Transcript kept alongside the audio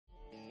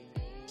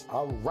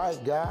All right,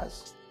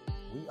 guys,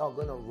 we are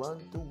gonna run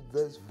through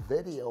this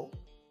video,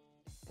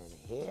 and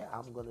here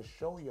I'm gonna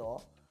show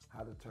y'all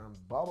how to turn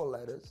bubble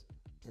letters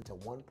into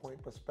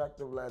one-point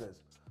perspective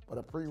letters. But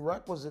a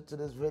prerequisite to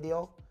this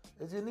video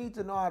is you need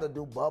to know how to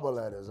do bubble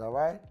letters, all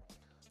right?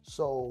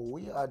 So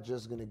we are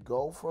just gonna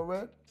go for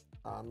it.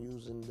 I'm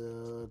using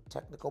the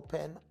technical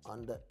pen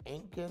under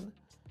inking,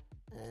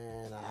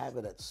 and I have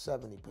it at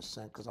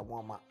 70% because I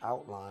want my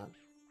outline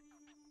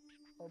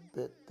a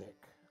bit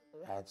thick.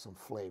 Add some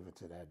flavor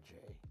to that J.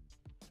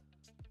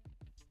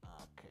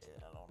 Okay,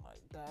 I don't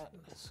like that.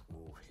 Let's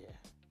move here.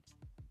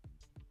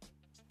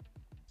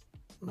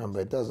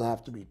 Remember, it doesn't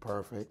have to be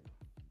perfect.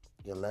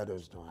 Your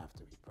letters don't have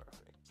to be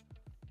perfect.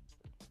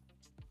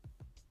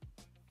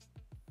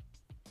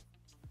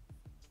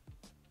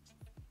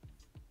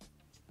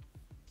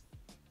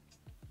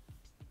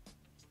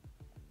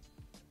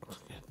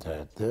 Let's get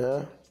that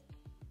there.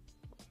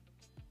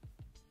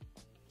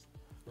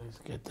 Let's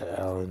get the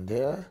L in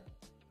there.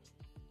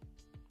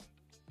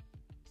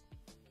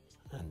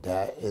 And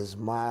that is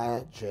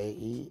my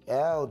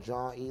J-E-L,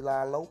 John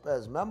Eli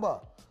Lopez.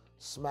 Remember,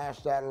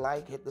 smash that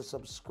like, hit the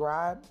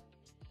subscribe,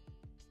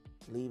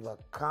 leave a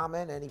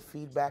comment. Any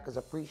feedback is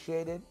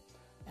appreciated.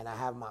 And I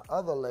have my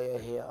other layer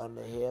here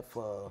under here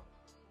for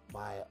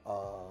my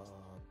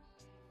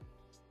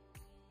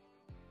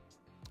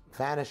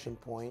vanishing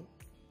point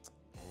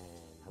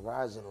and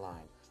horizon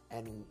line.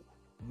 And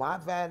my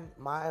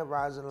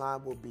horizon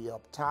line will be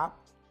up top.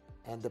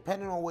 And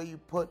depending on where you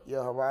put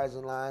your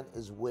horizon line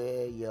is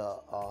where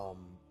your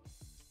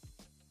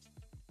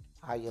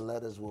how your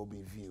letters will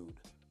be viewed.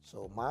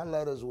 So my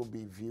letters will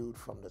be viewed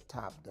from the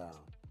top down.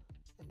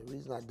 And the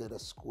reason I did a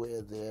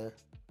square there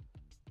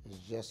is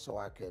just so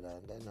I could,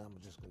 and then I'm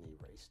just gonna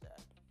erase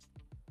that.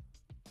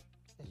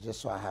 It's just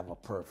so I have a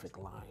perfect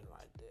line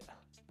right there.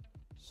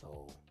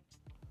 So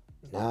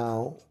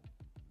now,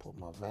 put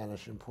my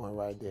vanishing point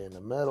right there in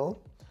the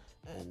middle.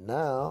 And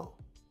now,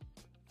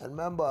 and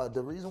remember,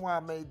 the reason why I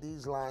made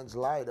these lines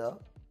lighter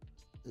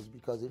is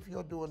because if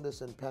you're doing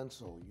this in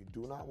pencil, you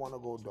do not want to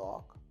go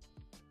dark.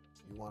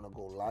 You want to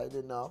go light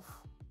enough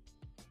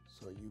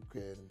so you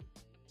can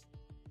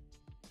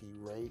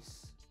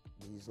erase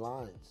these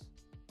lines.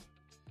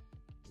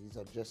 These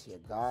are just your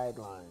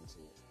guidelines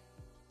here.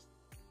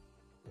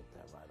 Get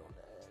that right on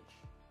the edge.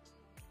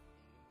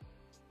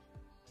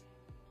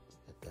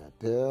 Get that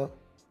there.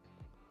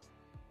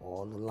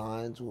 All the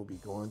lines will be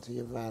going to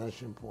your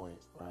vanishing point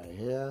right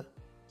here.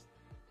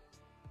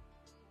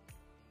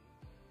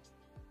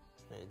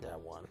 Made that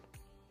one.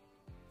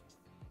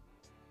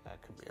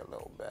 That could be a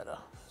little better.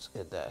 Let's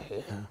get that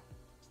here.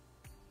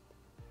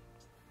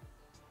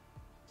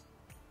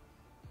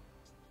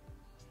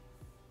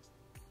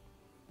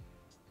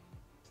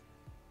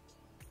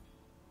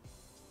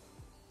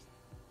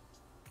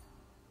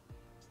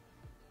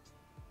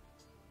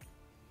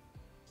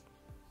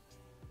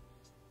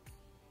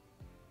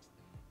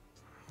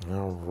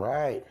 All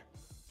right.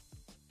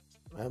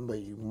 Remember,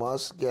 you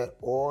must get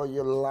all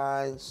your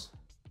lines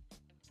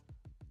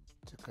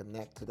to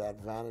connect to that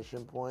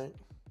vanishing point,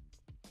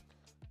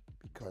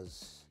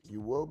 because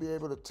you will be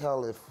able to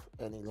tell if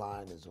any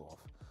line is off.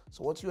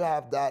 So once you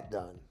have that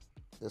done,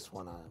 this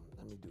one,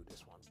 let me do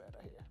this one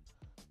better here.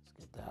 Let's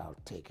get that, I'll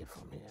take it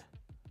from here.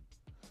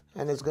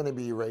 And it's gonna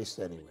be erased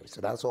anyway,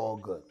 so that's all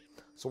good.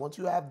 So once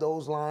you have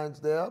those lines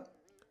there,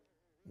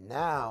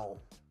 now,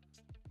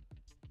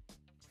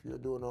 if you're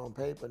doing it on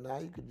paper, now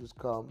you could just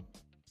come,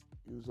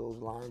 use those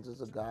lines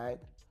as a guide.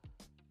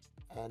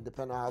 And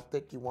depending on how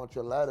thick you want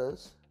your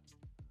letters,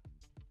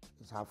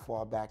 is how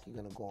far back you're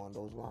gonna go on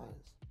those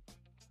lines.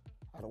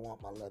 I don't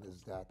want my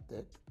letters that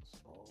thick, so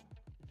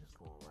you're just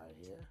going right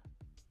here.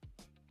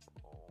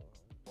 Boom,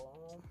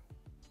 boom.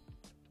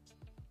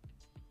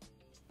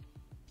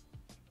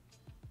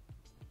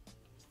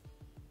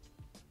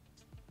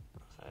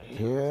 Right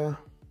here.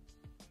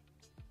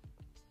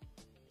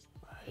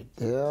 Right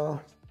there.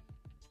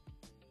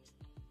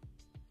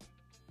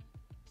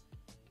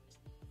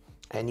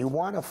 And you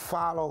want to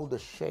follow the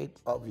shape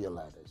of your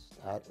letters.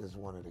 That is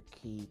one of the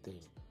key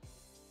things.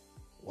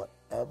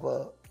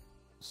 Whatever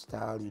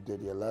style you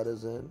did your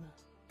letters in,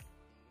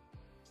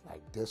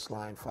 like this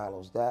line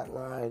follows that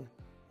line,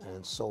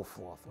 and so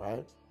forth,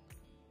 right?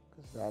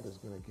 Because that is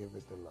going to give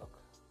it the look.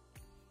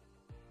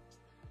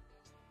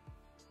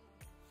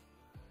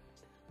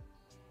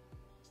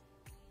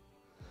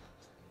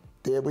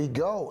 There we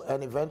go.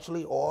 And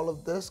eventually all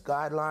of this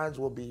guidelines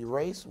will be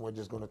erased. We're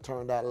just going to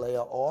turn that layer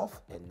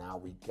off, and now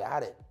we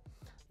got it.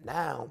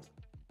 Now,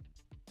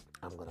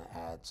 I'm going to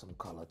add some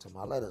color to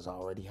my letters. I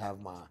already have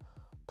my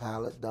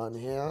palette done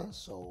here,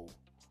 so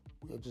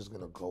we're just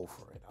gonna go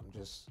for it. I'm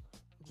just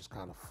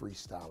kind of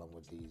freestyling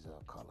with these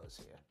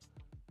colors here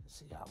and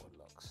see how it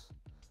looks.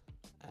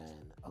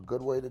 And a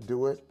good way to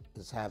do it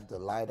is have the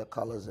lighter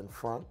colors in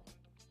front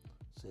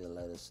so your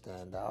letters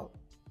stand out.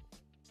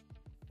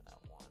 That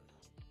one.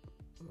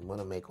 I'm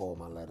gonna make all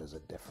my letters a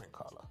different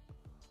color.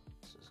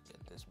 Let's just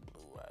get this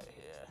blue right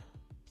here.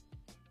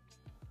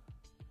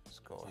 Let's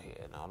go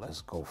here. Now let's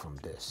go from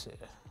this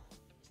here.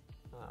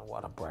 I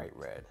want a bright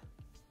red.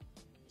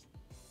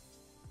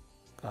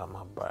 Got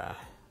my bright,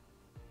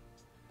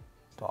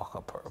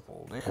 darker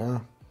purple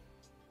there.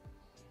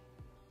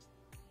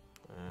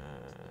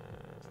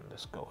 And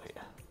let's go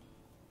here.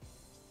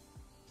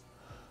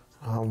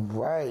 All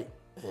right,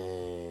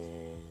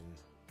 and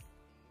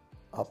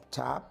up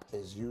top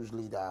is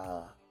usually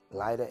the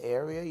lighter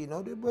area,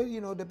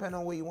 but depending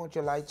on where you want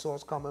your light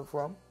source coming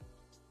from.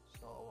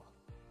 So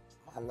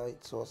my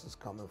light source is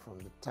coming from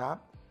the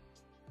top.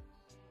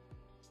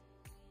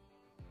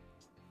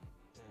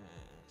 And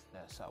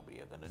that's how we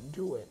are gonna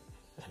do it.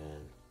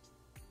 And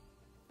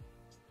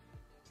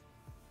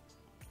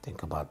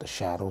think about the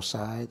shadow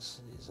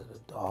sides. These are the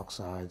dark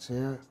sides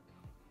here.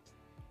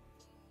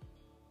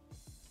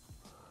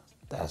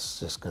 That's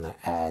just gonna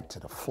add to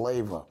the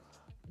flavor.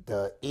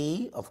 The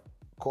E, of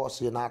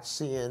course, you're not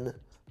seeing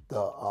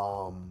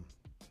the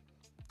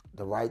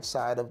right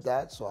side of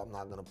that, so I'm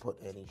not gonna put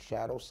any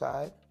shadow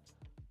side.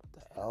 But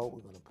the L,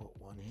 we're gonna put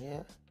one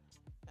here,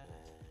 and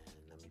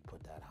let me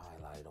put that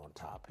highlight on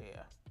top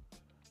here.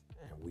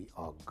 And we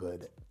are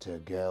good to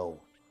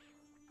go.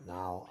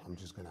 Now I'm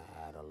just gonna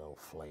add a little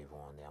flavor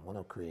on there. I'm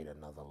gonna create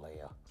another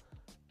layer,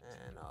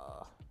 and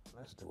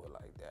let's do it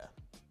like that.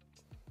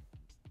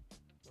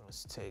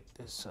 Let's take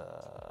this,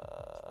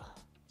 I'm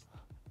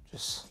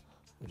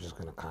just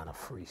gonna kind of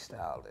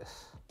freestyle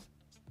this.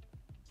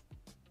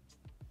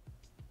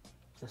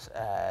 Just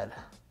add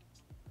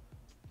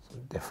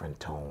some different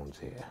tones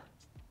here.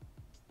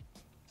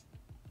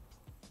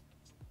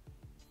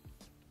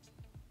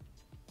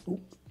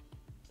 Oop,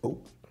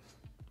 oop.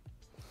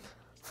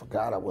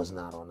 Forgot I was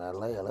not on that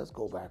layer. Let's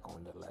go back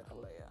on the letter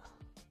layer.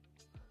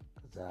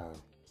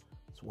 'Cause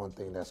it's one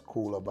thing that's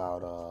cool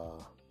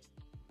about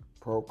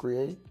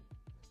Procreate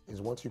is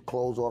once you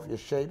close off your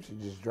shapes, you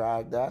just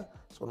drag that.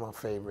 It's one of my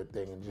favorite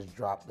things, and just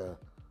drop the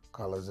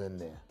colors in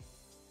there.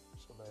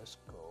 So let's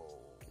go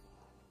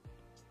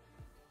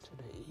to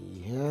the E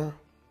here.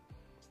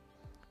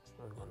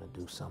 We're gonna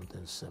do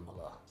something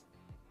similar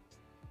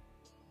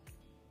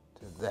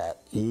to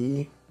that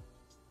E.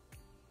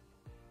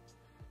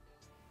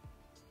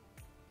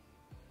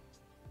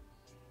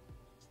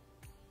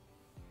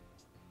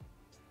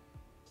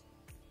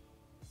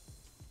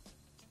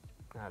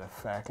 Matter of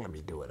fact, let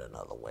me do it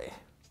another way.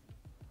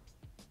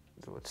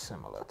 Do it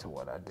similar to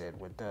what I did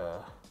with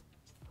the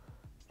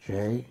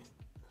J.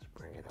 Let's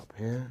bring it up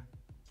here.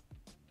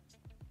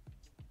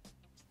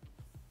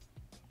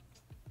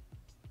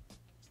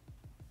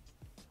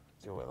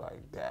 Do it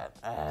like that.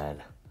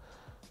 Add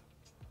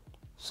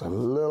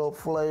some little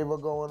flavor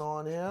going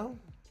on here.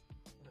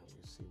 Let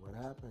me see what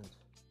happens.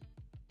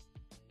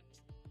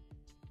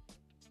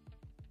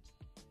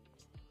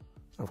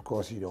 Of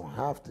course, you don't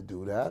have to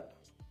do that.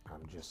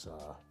 I'm just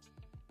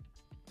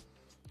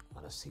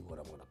gonna see what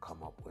I'm gonna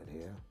come up with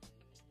here.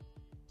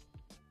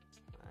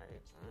 All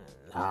right,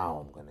 and now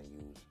I'm gonna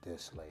use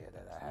this layer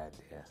that I had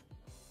there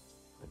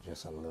with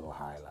just a little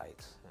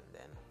highlights, and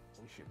then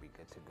we should be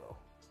good to go.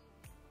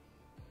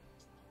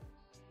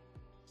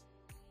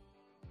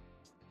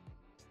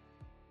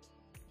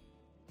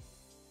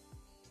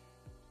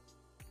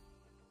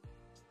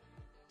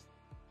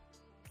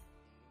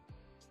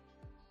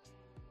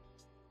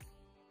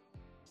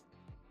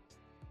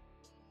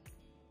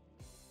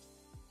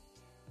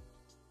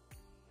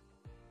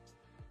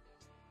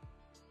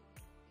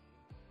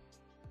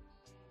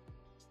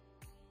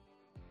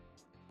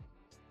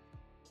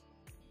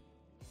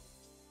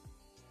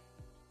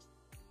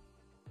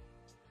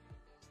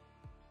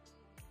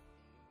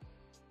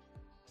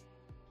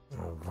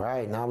 All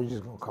right, now we're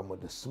just gonna come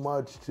with the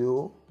smudge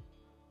tool.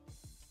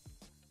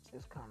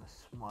 Just kind of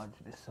smudge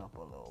this up a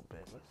little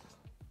bit.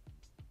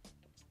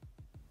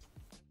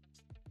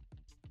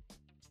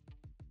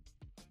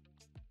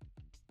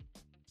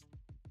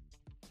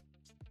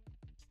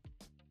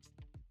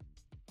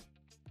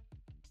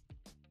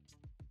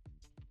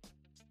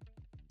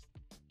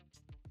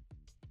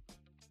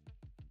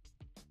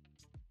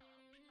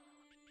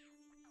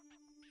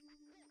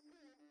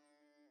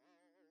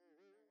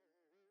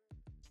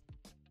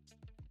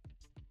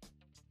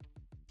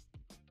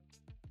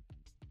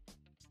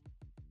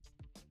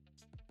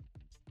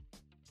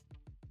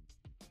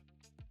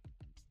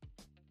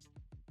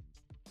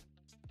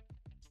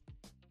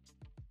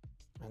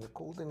 And the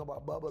cool thing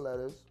about bubble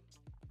letters,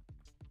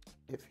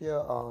 if you're,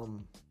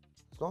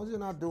 as long as you're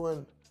not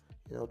doing,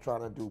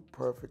 trying to do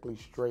perfectly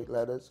straight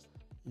letters,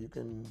 you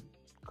can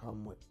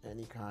come with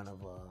any kind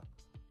of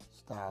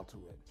style to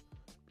it.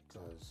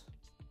 Because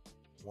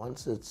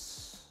once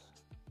it's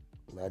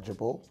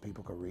legible,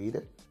 people can read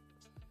it,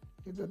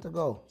 you're good to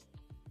go.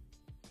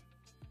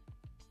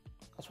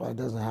 That's why it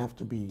doesn't have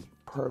to be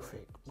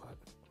perfect, but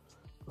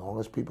as long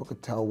as people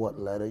could tell what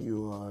letter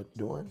you are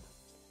doing.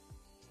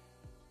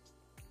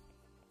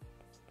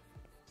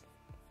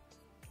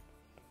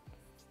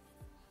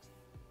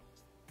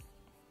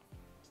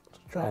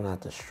 Try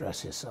not to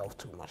stress yourself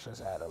too much.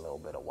 Let's add a little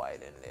bit of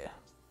white in there.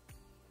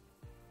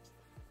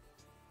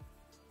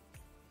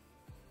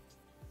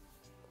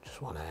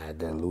 Just want to add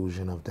the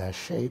illusion of that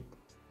shape.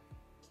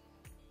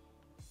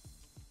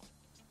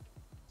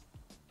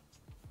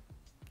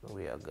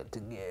 We are good to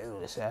go.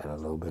 Let's add a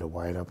little bit of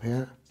white up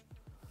here.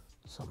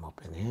 Some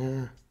up in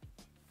here.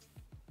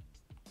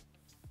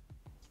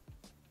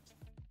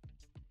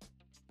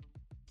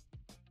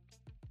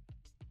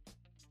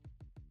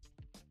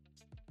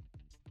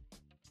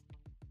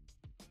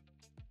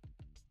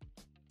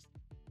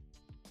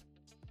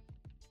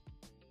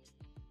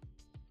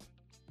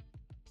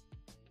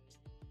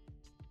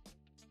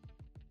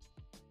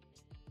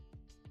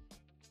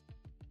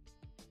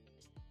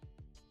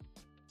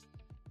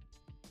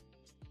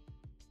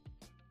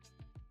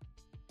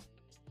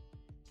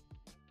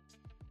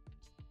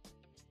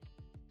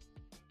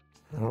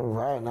 All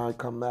right, now I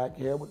come back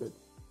here with a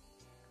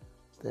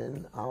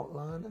thin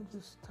outline and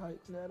just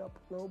tighten that up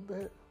a little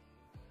bit.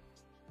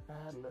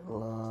 Add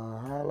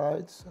little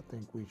highlights. I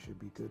think we should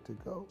be good to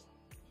go.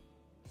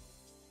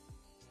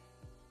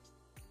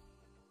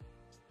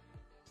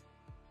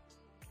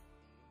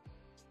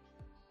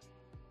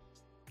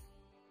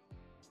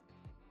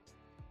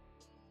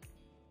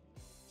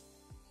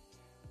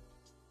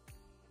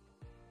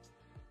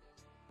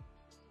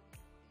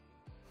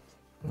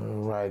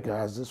 All right,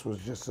 guys, this was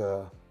just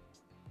a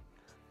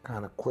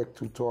kind of quick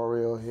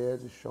tutorial here,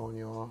 just showing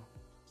y'all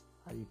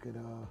how you could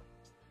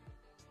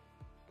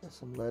get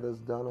some letters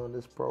done on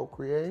this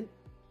Procreate.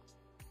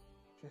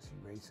 Just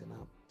erasing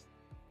up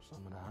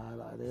some of the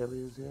highlight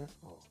areas here.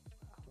 Oh,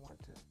 I want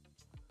to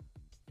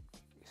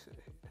erase it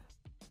here.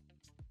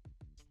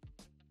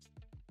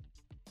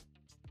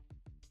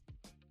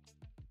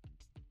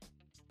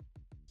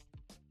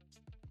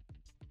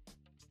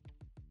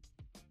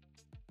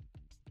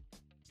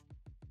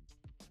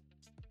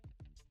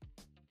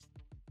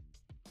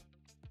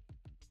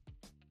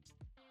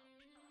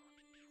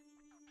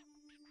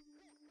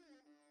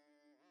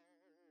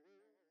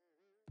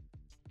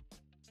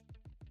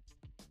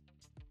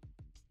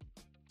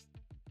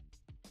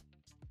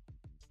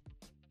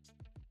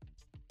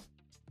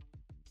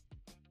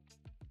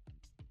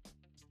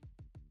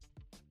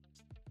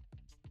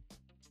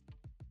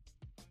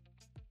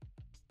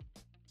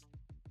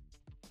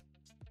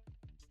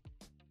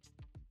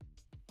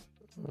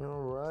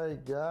 All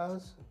right,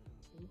 guys,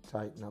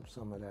 tighten up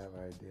some of that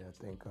right there. I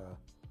think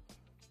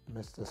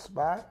missed a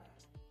spot.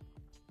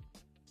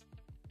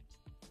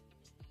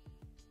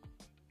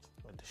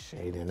 With the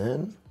shading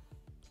in.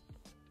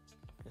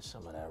 Get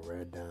some of that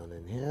red down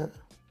in here.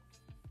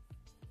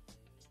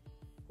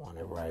 Want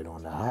it right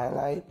on the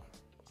highlight.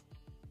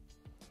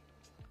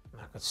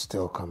 I could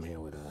still come here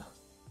with a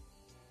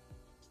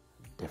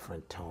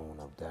different tone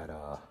of that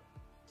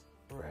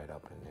red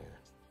up in there.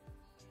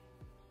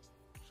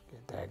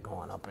 Get that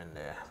going up in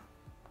there.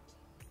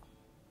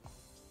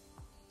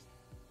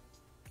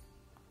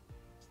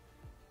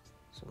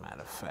 As a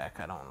matter of fact,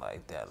 I don't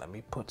like that. Let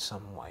me put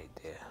some white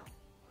there.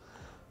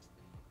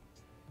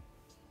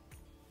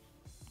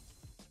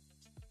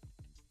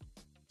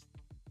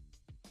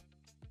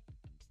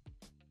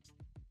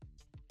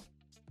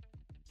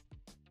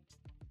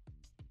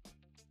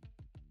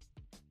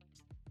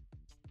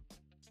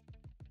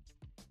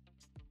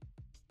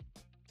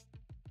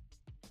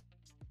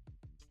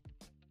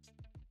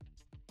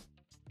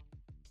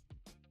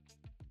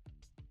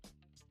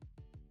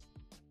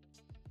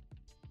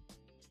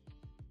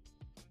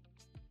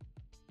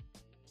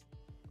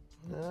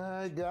 All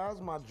right, guys,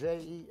 my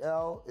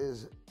JEL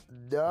is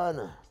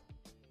done.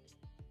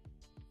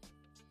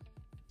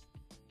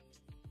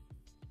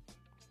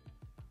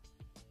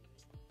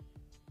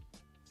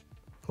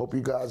 Hope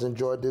you guys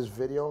enjoyed this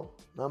video.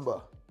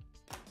 Remember,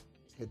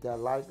 hit that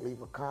like,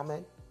 leave a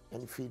comment.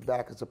 Any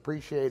feedback is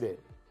appreciated.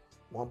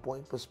 1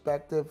 point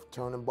perspective,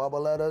 turning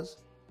bubble letters.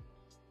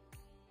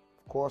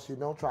 Of course, you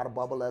don't try to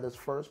bubble letters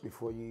first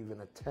before you even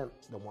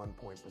attempt the 1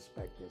 point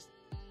perspective.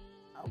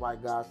 All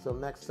right, guys, till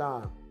next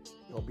time.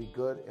 Y'all be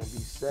good and be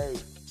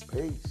safe.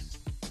 Peace.